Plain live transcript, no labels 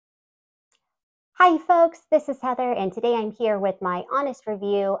Hi folks, this is Heather and today I'm here with my honest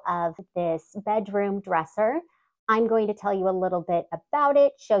review of this bedroom dresser. I'm going to tell you a little bit about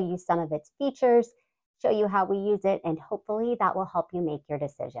it, show you some of its features, show you how we use it, and hopefully that will help you make your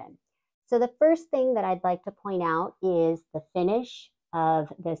decision. So the first thing that I'd like to point out is the finish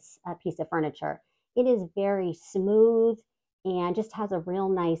of this piece of furniture. It is very smooth and just has a real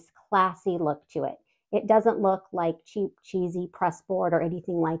nice classy look to it. It doesn't look like cheap, cheesy press board or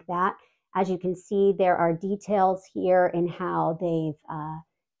anything like that. As you can see, there are details here in how they've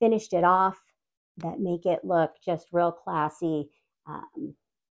finished it off that make it look just real classy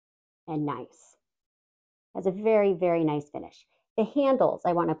and nice. Has a very, very nice finish. The handles,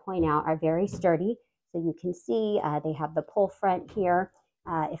 I want to point out, are very sturdy. So you can see they have the pull front here.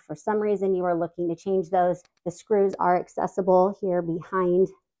 If for some reason you are looking to change those, the screws are accessible here behind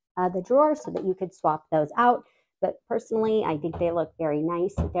the drawer so that you could swap those out. But personally, I think they look very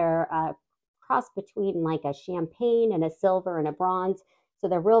nice. They're a cross between like a champagne and a silver and a bronze. So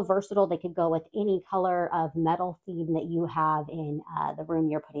they're real versatile. They could go with any color of metal theme that you have in the room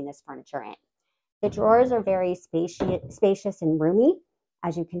you're putting this furniture in. The drawers are very spacious and roomy.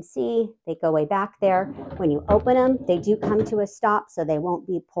 As you can see, they go way back there. When you open them, they do come to a stop, so they won't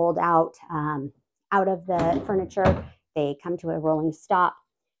be pulled out of the furniture. They come to a rolling stop,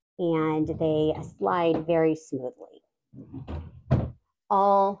 and they slide very smoothly.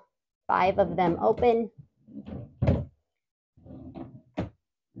 All 5 of them open,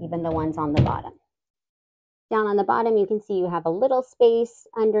 even the ones on the bottom. Down on the bottom, you can see you have a little space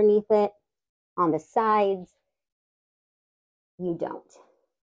underneath it. On the sides, you don't.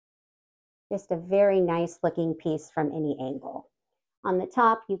 Just a very nice looking piece from any angle. On the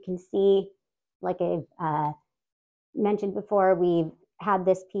top, you can see, like I've mentioned before, we've had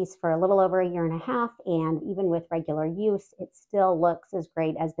this piece for a little over 1.5 years, and even with regular use, it still looks as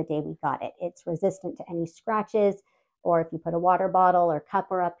great as the day we got it. It's resistant to any scratches, or if you put a water bottle or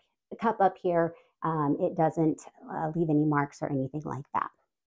cup up here, it doesn't leave any marks or anything like that.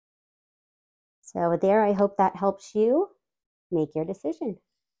 So there, I hope that helps you make your decision.